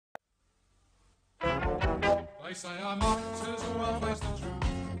They say I might as well face the truth,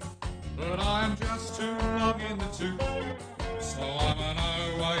 but I am just too long in the tooth. So I'm an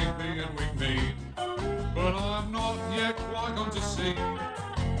OA being weak meat, but I'm not yet quite gone to sea.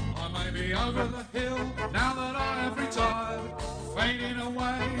 I may be over the hill now that I have retired, fading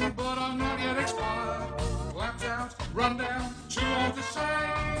away, but I'm not yet expired. Clapped out, run down, too old to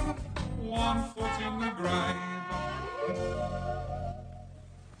save, 1 foot in the grave.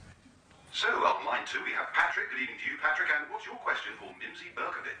 So, on line 2 we have Patrick. Good evening to you, Patrick, and what's your question for Mimsy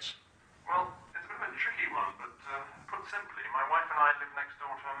Berkowitz? Well, it's a bit of a tricky one, but put simply, my wife and I live next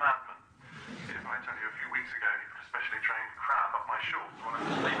door to a madman. If I tell you a few weeks ago he put a specially trained crab up my shorts when I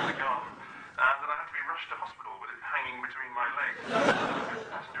was asleep in the garden, and that I had to be rushed to hospital with it hanging between my legs. As a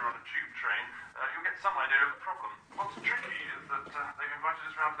passenger on a tube train, you'll get some idea of the problem. What's tricky is that they've invited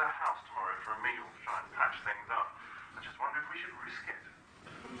us round to their house tomorrow for a meal to try and patch things up. I just wonder if we should risk it.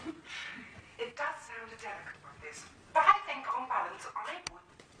 It does sound a delicate one, this, but I think on balance I would.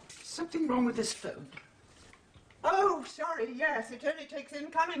 Something wrong with this phone? Oh, sorry, yes, it only takes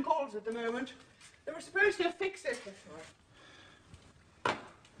incoming calls at the moment. They were supposed to have fixed it before.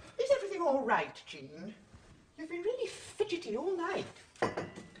 Is everything all right, Jean? You've been really fidgety all night.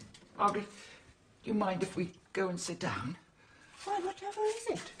 Margaret, do you mind if we go and sit down? Why, whatever is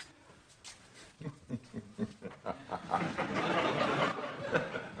it?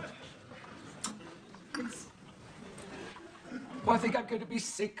 Well, I think I'm going to be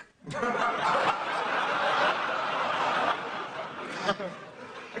sick. I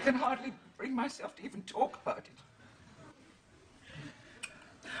can hardly bring myself to even talk about it.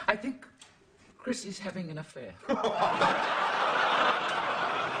 I think Chris is having an affair.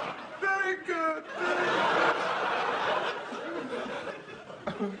 Very good.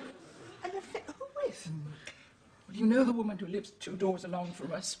 An affair? Who is? Well, you know the woman who lives 2 doors along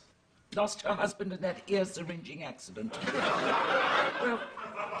from us? Lost her husband in that ear syringing accident. Well,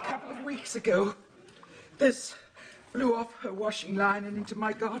 a couple of weeks ago, this blew off her washing line and into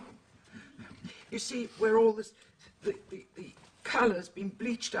my garden. You see where all this, the colour's been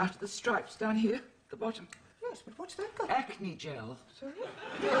bleached out of the stripes down here at the bottom? Yes, but what's that got? Acne gel. Sorry?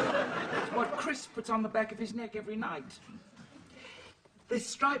 It's what Chris puts on the back of his neck every night. The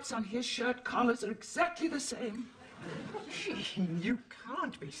stripes on his shirt collars are exactly the same. Jean, you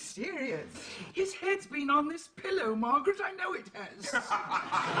can't be serious. His head's been on this pillow, Margaret. I know it has.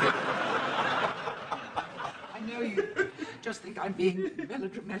 I know you just think I'm being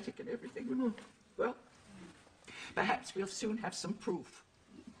melodramatic and everything. Well, perhaps we'll soon have some proof.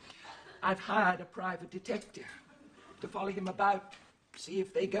 I've hired a private detective to follow him about, see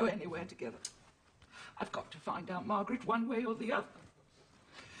if they go anywhere together. I've got to find out, Margaret, one way or the other.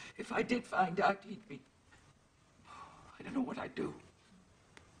 If I did find out, he'd be... I don't know what I'd do.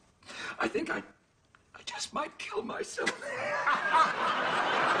 I think I just might kill myself.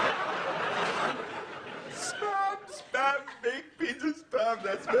 Spam, big piece of spam,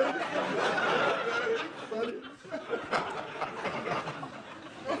 that's very funny.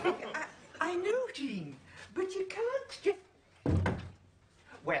 I know, Jean, but you can't just...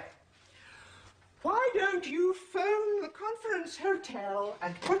 Well, why don't you phone the conference hotel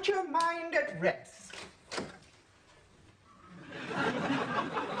and put your mind at rest?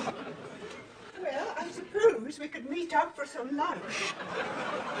 Well, I suppose we could meet up for some lunch.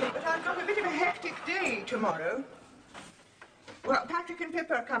 But I've got a bit of a hectic day tomorrow. Well, Patrick and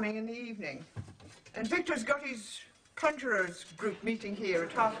Pip are coming in the evening. And Victor's got his conjurers group meeting here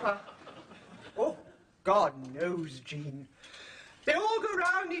at 12:30. Oh, God knows, Jean. They all go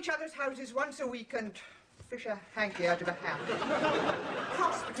round each other's houses once a week and fish a hanky out of a hat.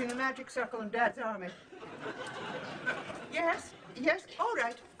 Cross between the magic circle and Dad's army. Yes, all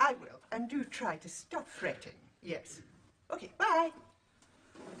right, I will. And do try to stop fretting. Yes. Okay, bye.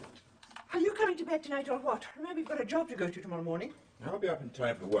 Are you coming to bed tonight or what? Remember, you've got a job to go to tomorrow morning. I'll be up in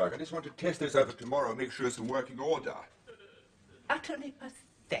time for work. I just want to test this over tomorrow, make sure it's in working order. Utterly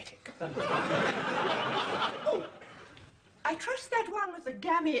pathetic. Oh, I trust that one with the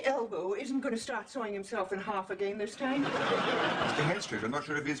gammy elbow isn't going to start sawing himself in half again this time. Mr. Henstridge, I'm not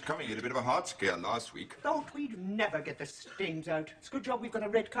sure if he's coming. He had a bit of a heart scare last week. Don't we never get the stains out? It's a good job we've got a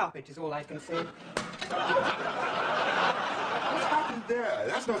red carpet, is all I can say. What's happened there?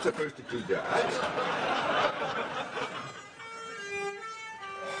 That's not supposed to do that.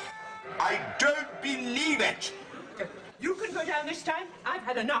 I don't believe it! You can go down this time. I've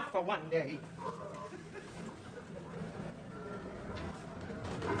had enough for one day.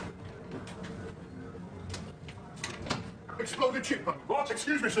 Exploded chipmunk. What?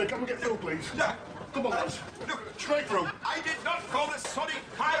 Excuse me, sir. Come and get Phil, please. Yeah. Come on, lads. Look, Straight through. I did not call the Sonic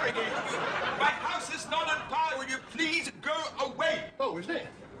fire again. My house is not on fire when isn't it?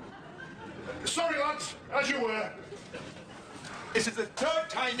 Sorry, lads, as you were. This is the third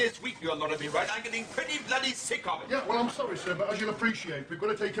time this week you're not be right. I'm getting pretty bloody sick of it. Yeah, well, I'm sorry, sir, but as you'll appreciate, we've got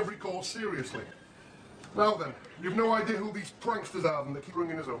to take every call seriously. Now then, you've no idea who these pranksters are and they keep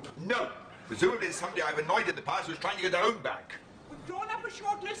ringing us up. No. Presumably it's somebody I've annoyed in the past who's trying to get their own back. We've drawn up a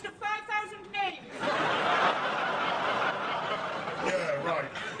short list of 5,000 names. Yeah, right.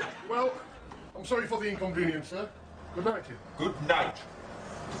 Well, I'm sorry for the inconvenience, sir. Good night to you. Good night.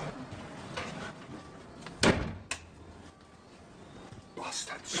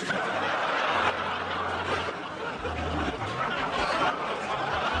 Bastards.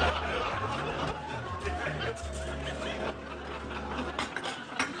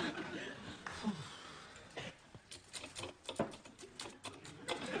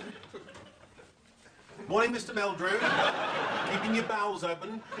 Morning, Mr. Meldrew. Keeping your bowels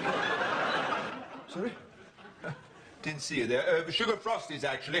open. Sorry? Didn't see you there. Sugar Frosties,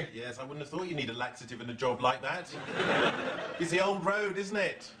 actually. Yes, I wouldn't have thought you need a laxative in a job like that. It's the old road, isn't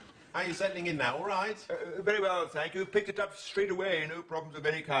it? How are you settling in now? All right? Very well, thank you. Picked it up straight away. No problems of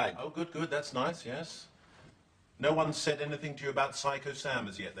any kind. Oh, good, good. That's nice, yes. No one said anything to you about Psycho Sam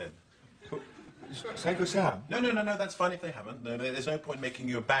as yet, then? Psycho Sam? No, that's fine if they haven't. No, there's no point making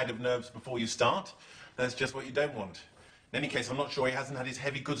you a bag of nerves before you start. That's just what you don't want. In any case, I'm not sure he hasn't had his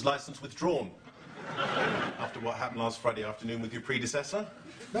heavy goods license withdrawn. After what happened last Friday afternoon with your predecessor.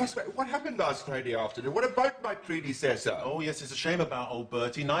 What happened last Friday afternoon? What about my predecessor? Oh, yes, it's a shame about old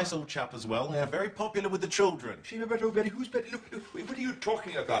Bertie. Nice old chap as well. Yeah, very popular with the children. Shame about old Betty? Who's Betty? Look, what are you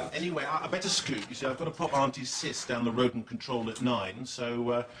talking about? Anyway, I better scoot. You see, I've got to pop Auntie's sis down the road and control at 9,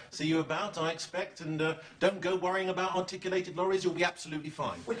 so see you about, I expect, and don't go worrying about articulated lorries. You'll be absolutely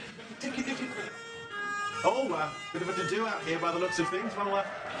fine. Wait, take it. Oh, bit of a to-do out here by the looks of things. Well,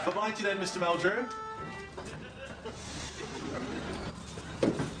 bye-bye to you then, Mr. Meldrew.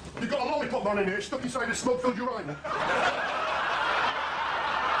 You've got a lollipop man in here stuck inside a smoke-filled urina.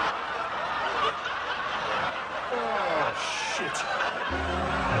 Oh, shit.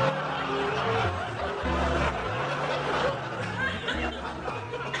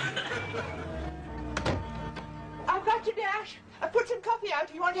 I've got to dash. I've put some coffee out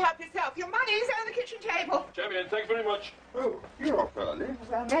if you want to help yourself. Your money's on the kitchen table. Champion, thanks very much. Oh, you're off early.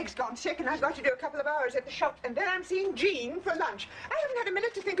 Well, Meg's gone sick and I've got to do a couple of hours at the shop, and then I'm seeing Jean for lunch. I haven't had a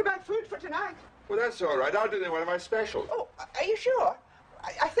minute to think about food for tonight. Well, that's all right. I'll do one of my specials. Oh, are you sure?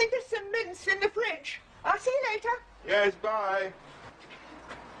 I think there's some mince in the fridge. I'll see you later. Yes, bye.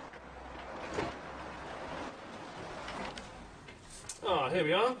 Ah, here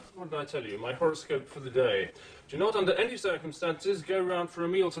we are. What did I tell you? My horoscope for the day. Do not, under any circumstances, go round for a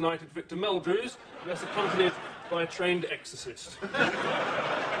meal tonight at Victor Meldrew's unless accompanied by a trained exorcist.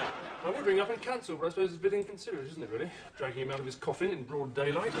 I would ring up and cancel, but I suppose it's a bit inconsiderate, isn't it, really? Dragging him out of his coffin in broad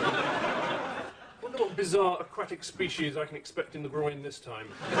daylight. Wonder what bizarre aquatic species I can expect in the groin this time.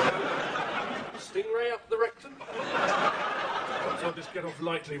 Stingray up the rectum? Perhaps I'll just get off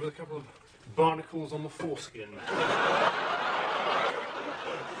lightly with a couple of barnacles on the foreskin.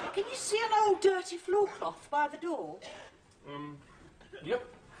 Can you see an old dirty floor cloth by the door? Yep.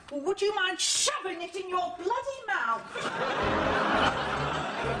 Well, would you mind shoving it in your bloody mouth?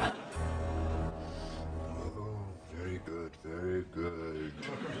 Oh, very good, very good.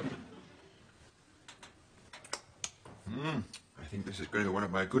 I think this is going to be one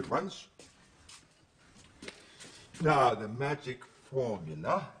of my good ones. Now, the magic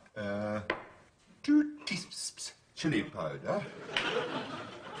formula. 2 teaspoons chili powder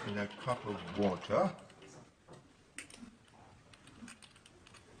in a cup of water.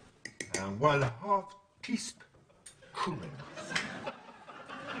 And 1/2 teaspoon cumin.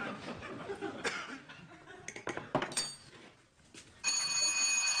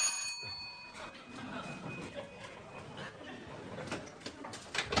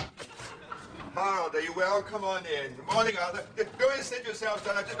 Harold, are you well? Come on in. Good morning, Arthur. Go and sit yourselves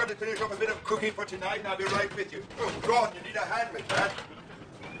down. I've just got to finish off a bit of cooking for tonight, and I'll be right with you. Oh, God, you need a hand with that.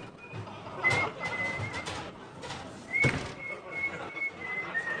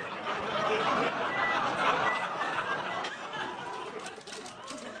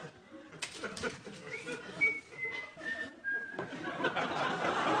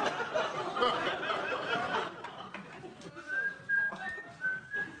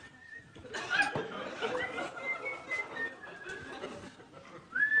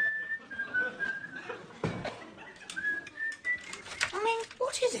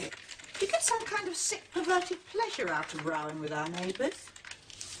 Perverted pleasure out of rowing with our neighbours.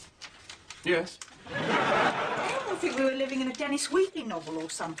 Yes. I don't think we were living in a Dennis Wheatley novel or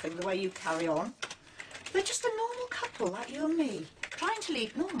something, the way you carry on. They're just a normal couple like you and me. trying to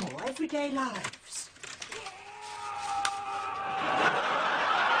lead normal, everyday lives.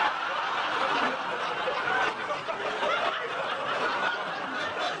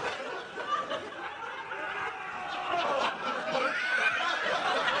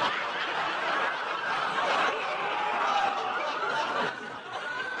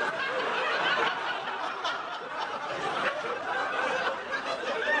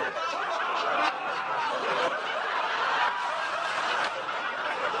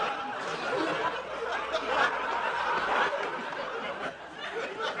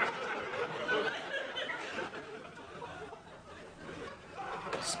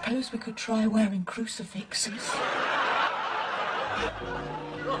 Suppose we could try wearing crucifixes.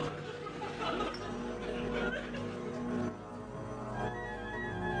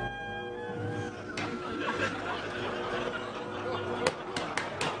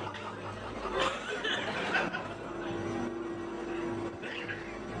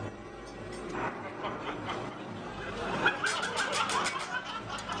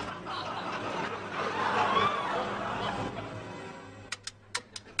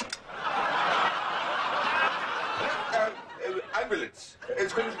 Ambulance.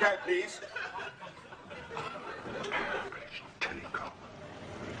 As quick as you can, please. Telecom.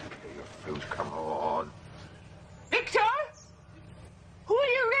 Your food, come on. Victor? Who are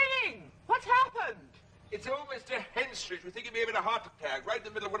you ringing? What's happened? It's old Mr. Henstridge. We think he may have had a heart attack. Right in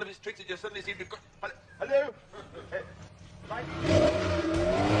the middle of one of his tricks, he just suddenly seemed to go... Hello? Right.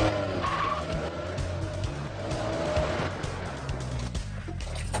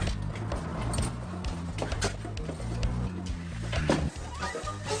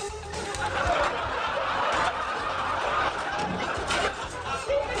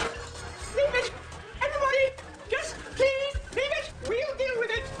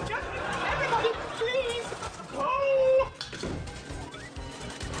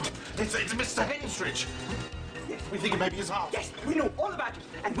 It's Mr. Henstridge. Yes. We think it may be his heart. Yes, we know all about it,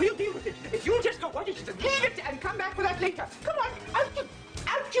 and we'll deal with it. If you'll just go watch it and leave it and come back for that later. Come on,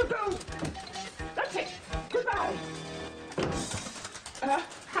 out you go. That's it. Goodbye.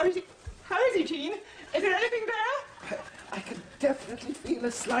 How is he? How is he, Jean? Is there anything there? I can definitely feel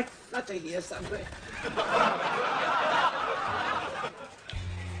a slight flutter here somewhere.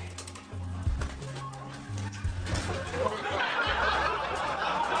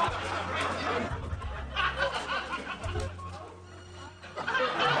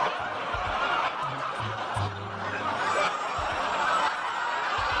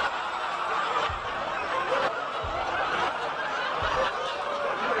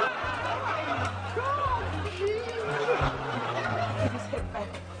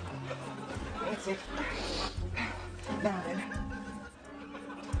 That's it. Now then.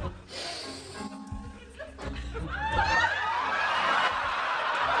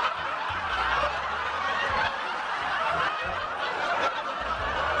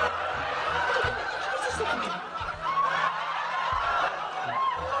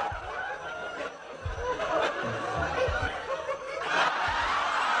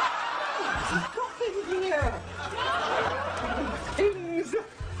 Nothing here. Things.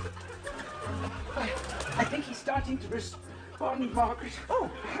 I think he's starting to respond, Margaret. Oh,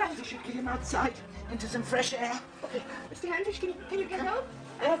 perhaps we should get him outside into some fresh air. Okay, Mr. Handridge, can you get help?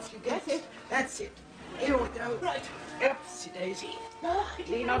 That's it. That's it. Here we go. Right. Upsy daisy. No,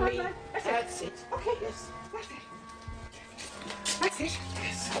 lean on me. That's it. Okay. Yes. That's it. That's it.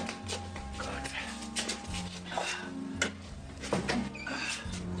 Yes.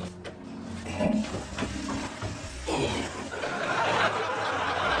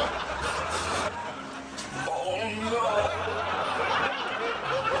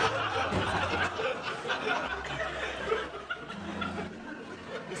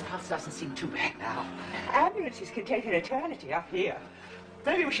 His pulse doesn't seem too bad now. Ambulances can take an eternity up here.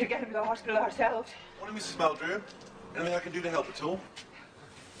 Maybe we should get him to the hospital ourselves. Morning, Mrs. Meldrew. Anything I can do to help at all?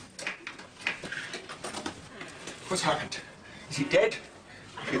 What's happened? Is he dead?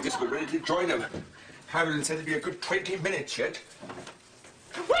 I guess we're ready to join him. Harold said it'd be a good 20 minutes yet.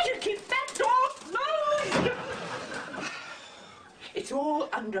 Will you keep that door closed? It's all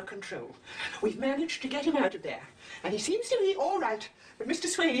under control. We've managed to get him out of there. And he seems to be all right. But Mr.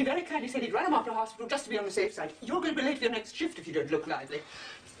 Swaney very kindly said he'd run him off to hospital just to be on the safe side. You're going to be late for your next shift if you don't look lively.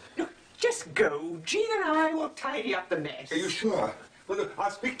 Look, just go. Jean and I will tidy up the mess. Are you sure? Well, look,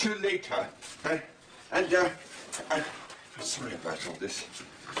 I'll speak to you later. I'm sorry about all this.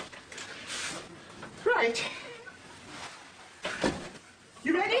 Right.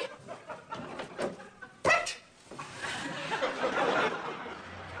 You ready? What?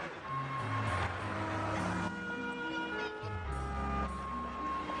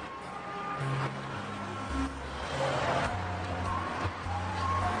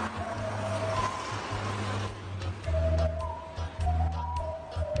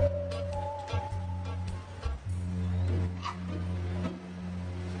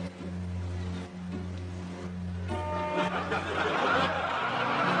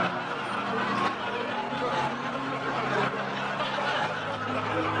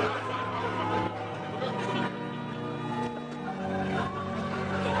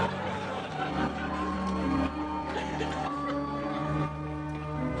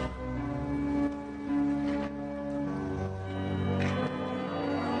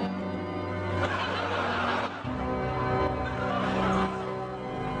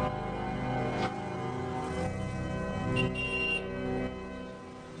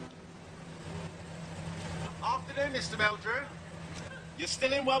 Mr. Meldrew. You're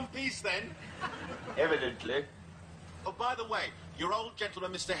still in one piece, then? Evidently. Oh, by the way, your old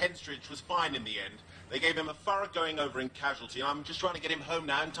gentleman, Mr. Henstridge, was fine in the end. They gave him a thorough going over in casualty, and I'm just trying to get him home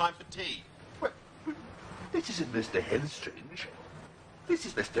now in time for tea. Well, this isn't Mr. Henstridge. This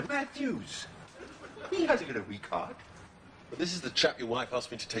is Mr. Matthews. He hasn't got a weak heart. But this is the chap your wife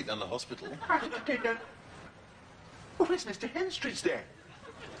asked me to take down the hospital. To take down... Well, where's Mr. Henstridge then?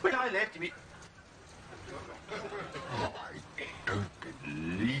 When I left him, he... Oh, I don't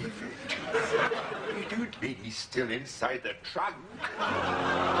believe it. You don't mean he's still inside the trunk?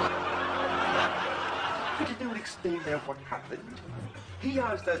 Did no one explain there what happened? He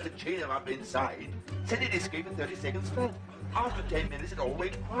asked us to chain him up inside, said he'd escape in 30 seconds flat. After 10 minutes, it all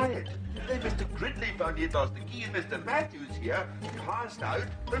went quiet. Then Mr. Gridley found he had lost the key, and Mr. Matthews here passed out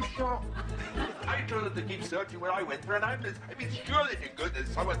from shock. I told them to keep searching where I went for an ambulance. I mean, surely to goodness,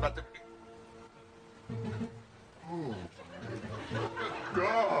 someone must have... Oh,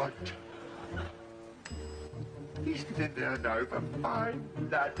 God! He's in there now for my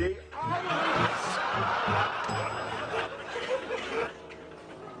bloody eyes!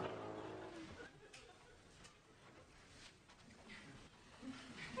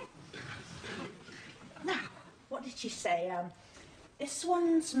 Now, what did she say? This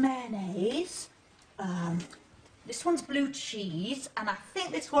one's mayonnaise, this one's blue cheese, and I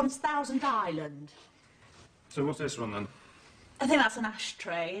think this one's Thousand Island. So what's this one, then? I think that's an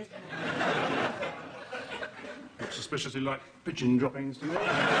ashtray. Looks suspiciously like pigeon droppings to me. If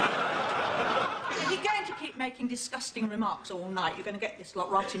you're going to keep making disgusting remarks all night, you're going to get this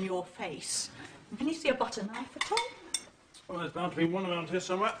lot right in your face. And can you see a butter knife at all? Well, there's bound to be one around here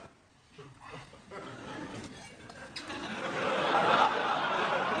somewhere.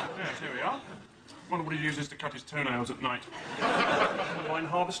 Yes, here we are. Wonder what he uses to cut his toenails at night. Wine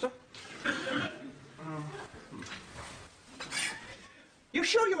harvester? You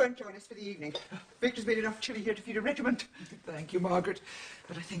sure you won't join us for the evening? Victor's made enough chili here to feed a regiment. Thank you, Margaret.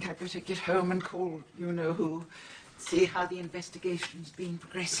 But I think I'd better get home and call you-know-who. See how the investigation's been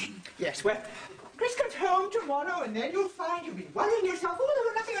progressing. Yes, well, Chris comes home tomorrow and then you'll find you'll be worrying yourself all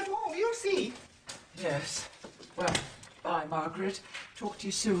over nothing at all. You'll see. Yes. Well, bye, Margaret. Talk to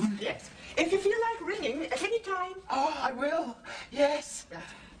you soon. Yes. If you feel like ringing at any time. Oh, I will. Yes.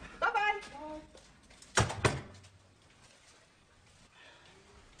 Bye-bye.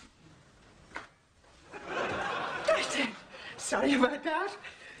 Sorry about that.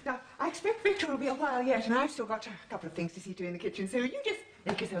 Now, I expect Victor will be a while yet, and I've still got a couple of things to see to in the kitchen, so you just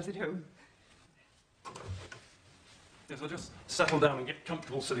make yourselves at home. Yes, I'll just settle down and get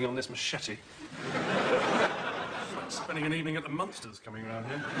comfortable sitting on this machete. It's like spending an evening at the Munsters coming around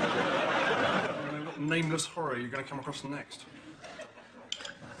here. I don't know what nameless horror you're going to come across next.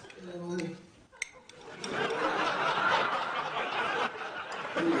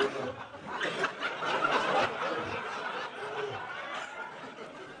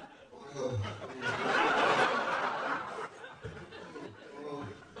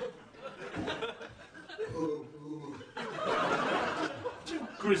 Too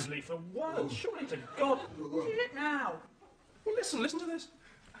grisly for words, surely to God. What is it now? Well, listen to this.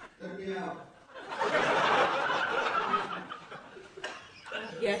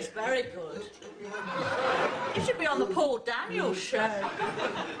 Yes, very good. You should be on the Paul Daniels show.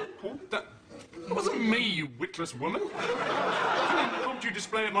 Paul, that wasn't me, you witless woman. Can't you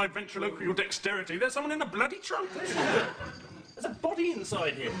display my ventriloquial dexterity? There's someone in a bloody trunk. There's a body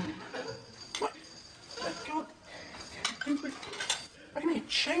inside here. What? God. I can hear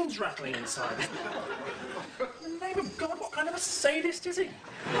chains rattling inside. In the name of God, what kind of a sadist is he? Here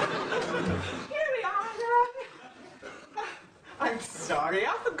we are. I'm sorry,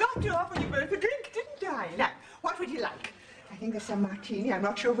 I forgot to offer you both a drink, didn't I? Now, what would you like? I think there's some martini. I'm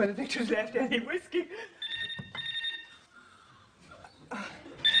not sure whether Victor's left any whiskey. Margaret,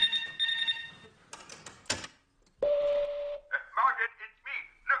 it's me.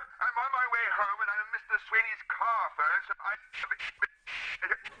 Look, I'm on my way home and I'm in Mr. Sweeney's car first.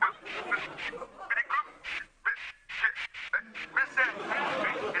 Mr.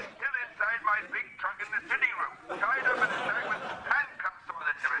 Henry is still inside my big trunk in the sitting room, tied up in a bag with handcuffs on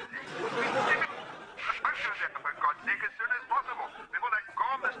it and everything. I'm sure that, for God's sake, as soon as possible, before that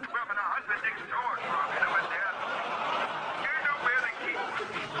gormless twerp and her husband next door drop in over there. Do you know where the key?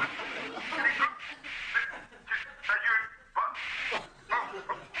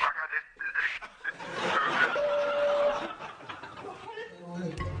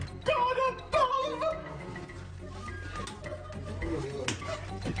 God above!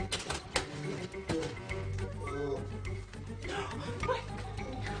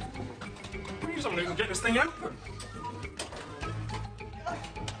 We need someone who can get this thing open.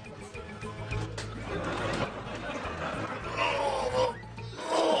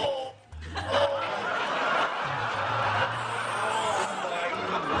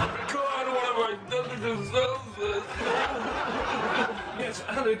 Yes,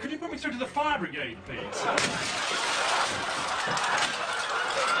 hello, could you put me through to the fire brigade, please?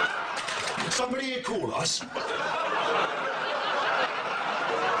 Did somebody here call us?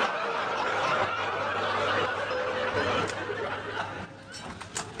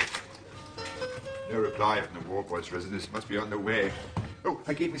 No reply from the War Boys residence. Must be on the way. Oh,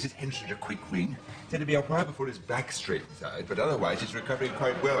 I gave Mrs. Henson a quick ring. Said it'd be a while before his back straightens out, but otherwise he's recovering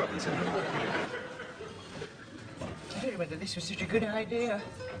quite well, considering. I don't know whether this was such a good idea.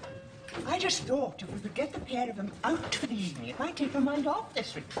 I just thought if we could get the pair of them out for the evening, it might take my mind off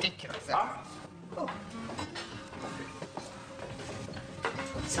this ridiculous. Oh.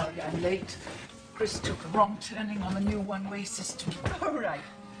 Sorry I'm late. Chris took a wrong turning on the new one-way system. Oh, right.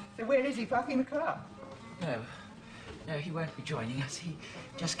 So where is he parking the car? No, he won't be joining us. He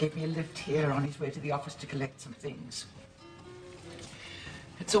just gave me a lift here on his way to the office to collect some things.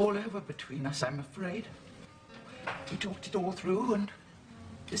 It's all over between us, I'm afraid. We talked it all through and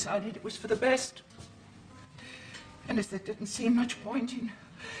decided it was for the best. And as there didn't seem much point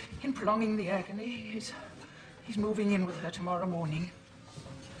in prolonging the agony, he's moving in with her tomorrow morning.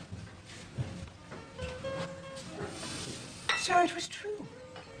 So it was true,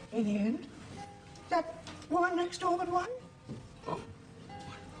 in the end? That woman next door would won?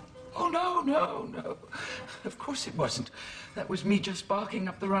 Oh, no. Of course it wasn't. That was me just barking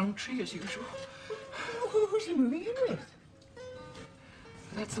up the wrong tree as usual. Who's he moving in with?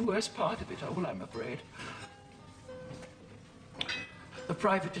 That's the worst part of it all, I'm afraid. The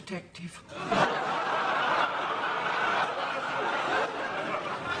private detective.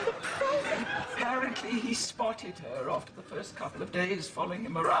 Apparently he spotted her after the first couple of days following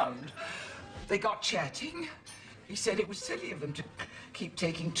him around. They got chatting. He said it was silly of them to keep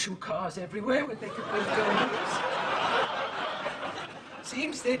taking two cars everywhere when they could both go in his.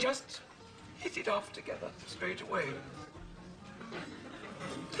 Seems they just hit it off together straight away.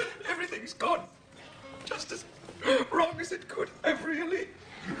 Everything's gone just as wrong as it could have, really.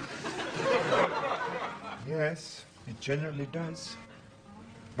 Yes, it generally does.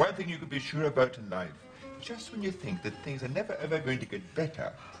 One thing you can be sure about in life, just when you think that things are never ever going to get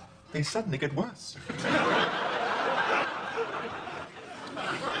better, they suddenly get worse.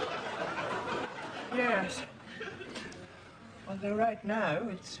 Yes. Although right now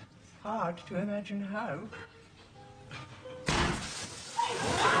it's hard to imagine how.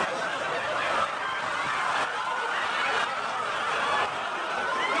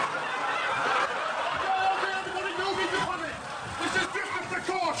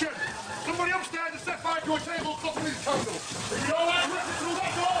 Somebody upstairs has set fire to a table cloth with his candle. Are you all right? Rushing through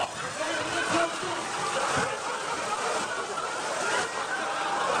that door?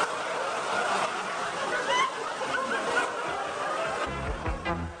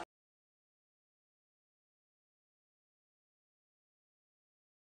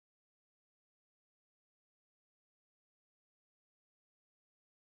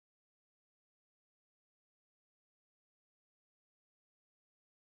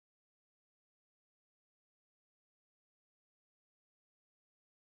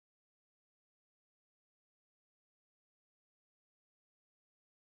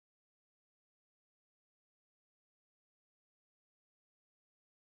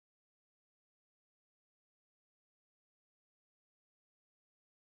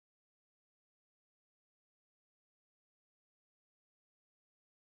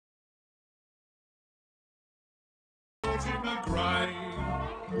 In the grave.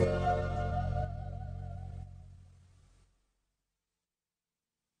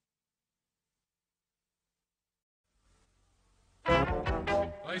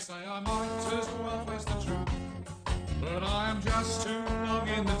 They say I might as well face the truth, but I am just too long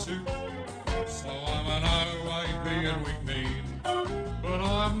in the tooth. So I'm an OAB and weak need, but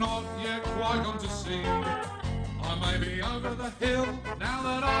I'm not yet quite gone to seed. I may be over the hill now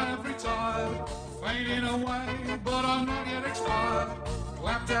that I have retired, fading away, but I'm not yet expired.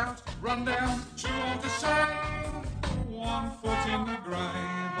 Clapped out, run down, too old to save, 1 foot in the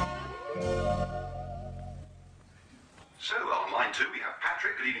grave. So, on line 2 we have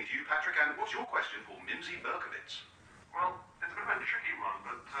Patrick. Good evening to you, Patrick, and what's your question for Mimsy Berkowitz? Well, it's a bit of a tricky one,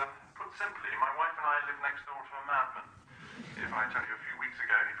 but put simply, my wife and I live next door to a madman. If I tell you a few weeks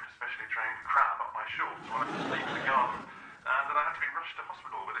ago he put a specially trained crab up my shorts while I was asleep in the garden, and that I had to be rushed to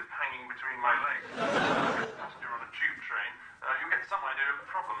hospital with it hanging between my legs. As a passenger on a tube train, you'll get some idea of the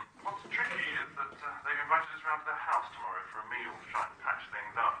problem. What's tricky is that they've invited us round to their house tomorrow for a meal to try and patch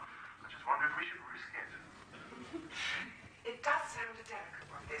things up. I just wonder if we should risk it. It does sound a delicate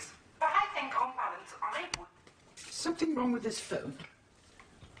one, this. But I think, on balance, I would. Something wrong with this phone?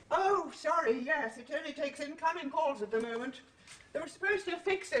 Oh, sorry, yes. It only takes incoming calls at the moment. They were supposed to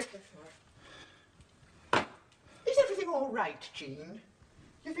fix it before. Is everything all right, Jean?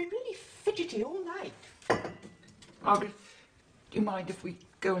 You've been really fidgety all night. Margaret, do you mind if we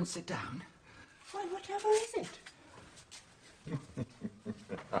go and sit down? Why, whatever is it?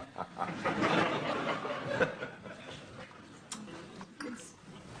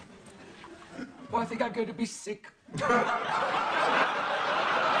 Well, I think I'm going to be sick. I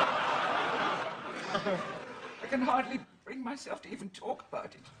can hardly bring myself to even talk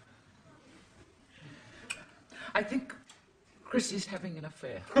about it. I think Chrissy's having an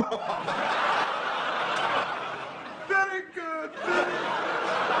affair. Very good.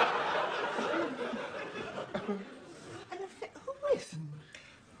 An affair? Who is?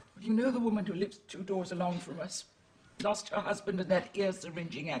 You know the woman who lives 2 doors along from us? Lost her husband in that ear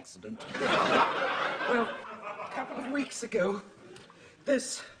syringing accident. Well, a couple of weeks ago,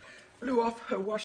 this blew off her washing